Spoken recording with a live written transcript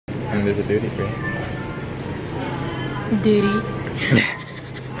And there's a duty free. Duty.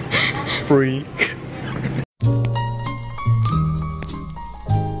 Free.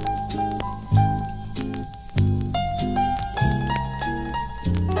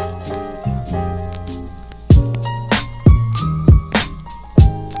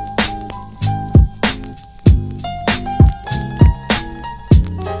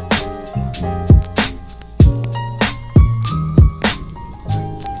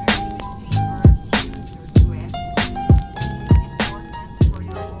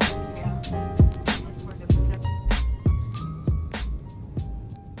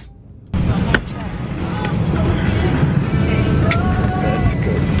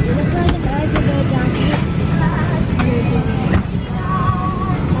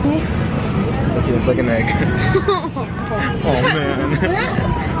 It's like an egg. Oh man.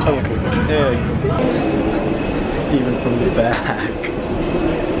 Oh, look at the egg. Even from the back.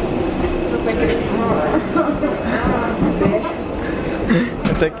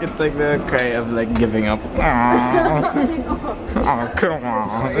 It's like the cry of like giving up. Oh, come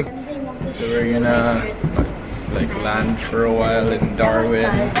on. So we're gonna like land for a while in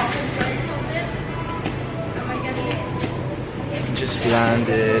Darwin. Just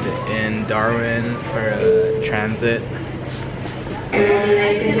landed in Darwin for a transit.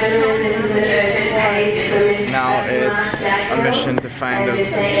 Now it's a mission to find a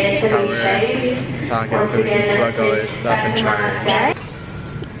power socket so we can plug all our stuff and charge.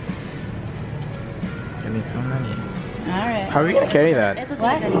 Getting so many. Alright. How are we gonna carry that?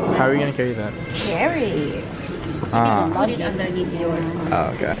 What? How are we gonna carry that? Carry. Just put it underneath your...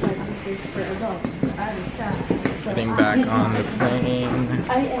 Oh, okay. Getting back on the plane.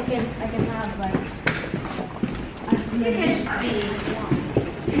 I can have like... You can just be...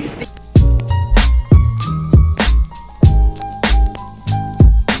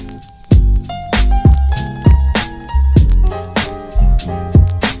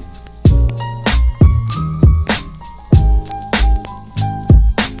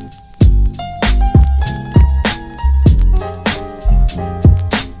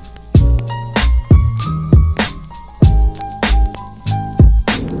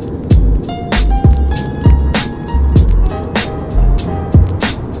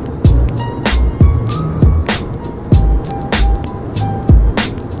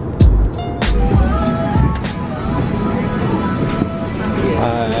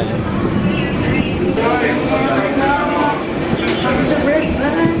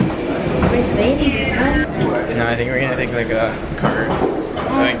 No, I think we're gonna take like a car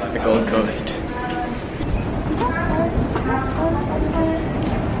going to the Gold Coast.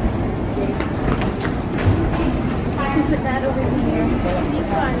 Put that over here. This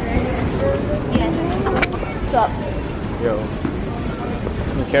one, right? Yes. What's up? Yo.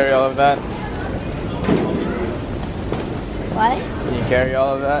 Can you carry all of that? What? Can you carry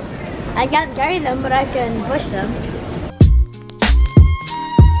all of that? I can't carry them, but I can push them.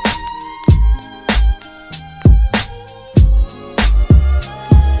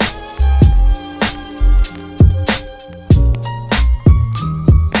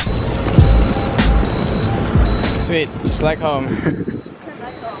 Sweet, just like home.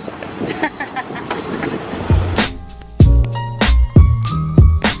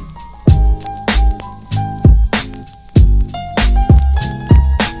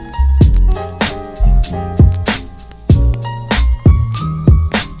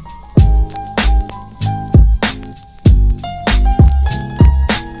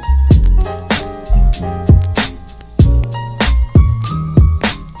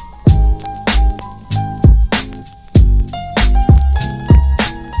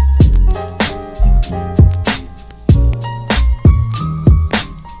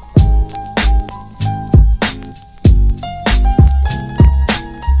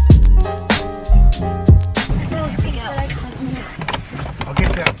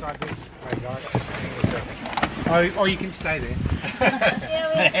 Oh, you can stay there.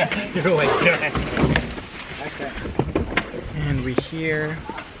 You're always good. Okay. And we're here.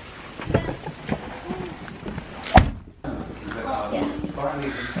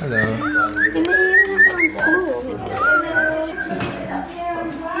 Hello.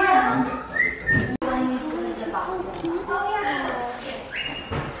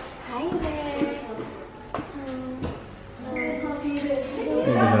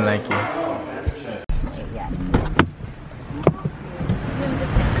 He doesn't like you.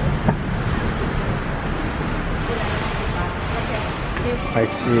 I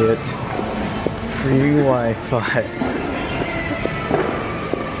see it. Free Wi-Fi.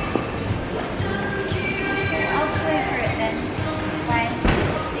 I'll pay for it then. Bye.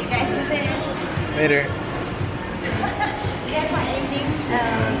 See you guys Later.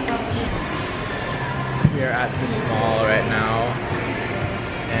 We are at this mall right now,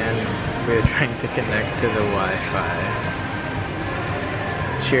 and we're trying to connect to the Wi-Fi.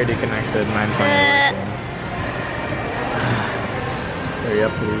 She already connected. Mine's not working. Hurry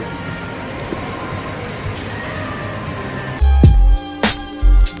up, please.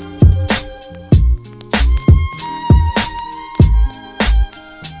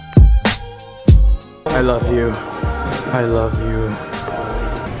 I love you. I love you.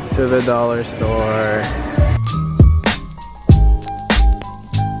 To the dollar store.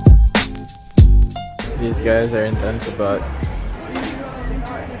 These guys are intense about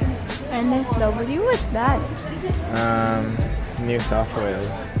NSW? What's that? New South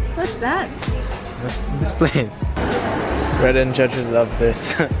Wales. What's that? This place. Red and Judge would love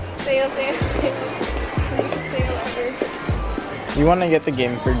this. Sale. You want to get the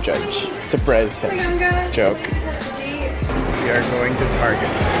game for Judge. Surprise him. Joke. We are going to Target.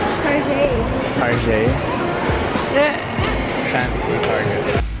 Target. Fancy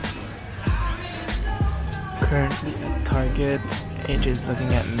Target. Currently at Target. AJ's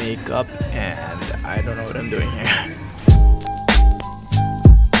looking at makeup and I don't know what I'm doing here.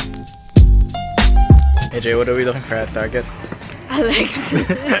 AJ, what are we looking for at Target? Alex.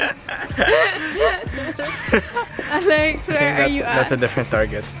 Alex, where are you at? That's a different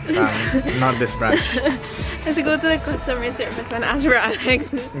Target. Not this branch. Let's go to the customer service and ask for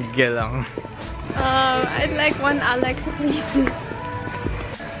Alex. Gelang. I'd like one Alex, please.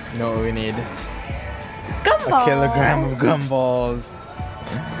 You know what we need? Gumballs. A kilogram of gumballs.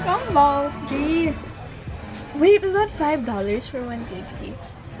 Gumballs, gee. Wait, is that $5 for 1 kg?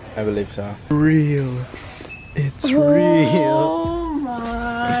 I believe so. Real. It's real. Oh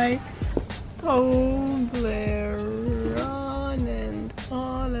my. Blair. On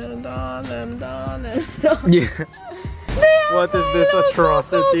and on. Yeah. What is this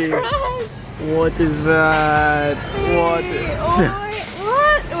atrocity? What is that? What?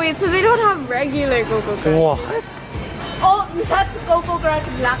 What? Wait, so they don't have regular Cocoa Crunch? What? Oh, that's Cocoa Crunch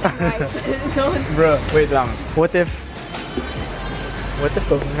black and white. Don't. Bro, wait lang. What if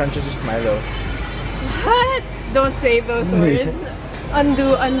Cocoa Crunch is just Milo? What? Don't say those words.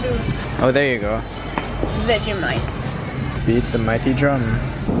 Undo. Oh, there you go. Vegemite. Beat the mighty drum.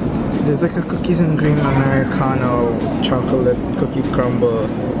 There's like a cookies and cream Americano, chocolate cookie crumble,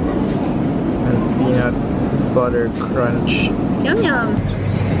 and peanut butter crunch. Yum yum.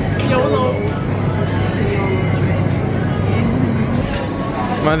 YOLO.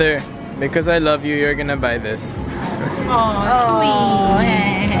 Mother, because I love you, you're gonna buy this. Oh,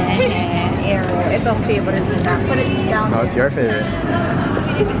 sweet. Arrow. Itong favorite nila. Put it down. Oh, it's your favorite.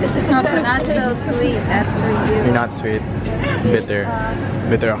 Not so sweet. That's sweet. You're not sweet. Bitter.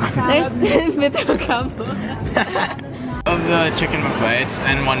 Bitter ako. There's bitter combo. Of the chicken McBites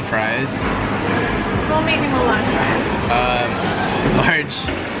and 1 fries. Small, medium, or large fries? Large.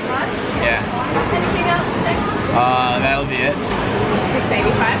 Large? Yeah. Anything else today? That'll be it.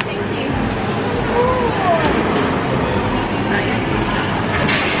 $6.85, thank you.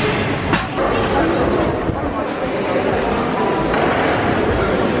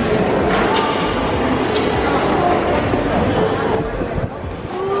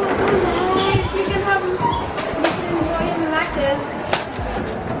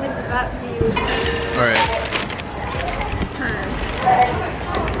 Alright.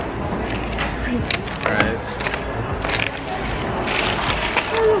 Fries.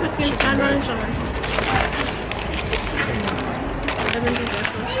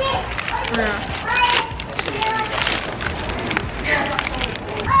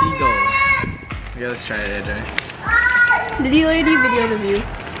 Seagulls. Okay, let's try it, AJ. Did you already video the view?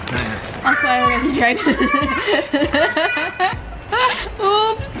 Nice. Also, I already tried it.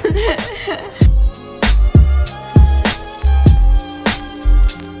 Oops.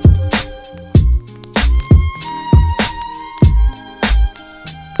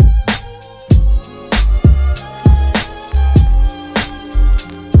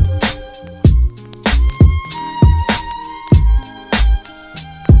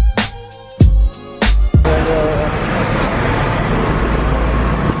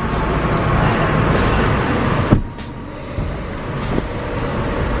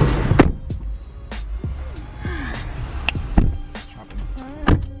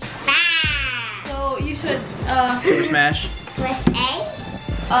 Super Smash. Press A.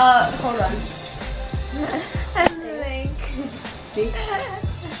 Hold on. And link.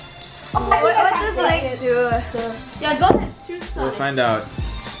 What does like do? Yeah, go ahead. Choose some. We'll find out.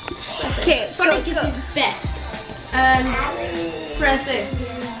 Okay, Sonic is his best. And press it.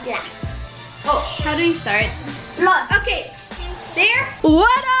 Yeah. Oh, Oh, how do we start? Launch. Okay. There.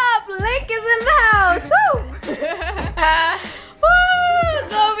 What up? Link is in the house. Woo! Woo!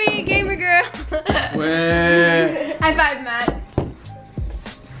 Zoe, gamer girl. High five, Matt.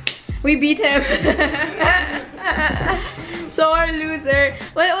 We beat him. So our loser.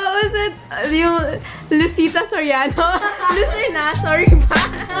 What was it? Yung Lucita Soriano? Loser na, sorry pa.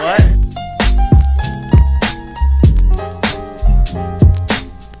 What?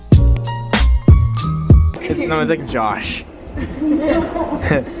 No, it's like Josh.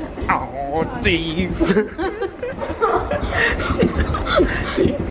 Oh, jeez.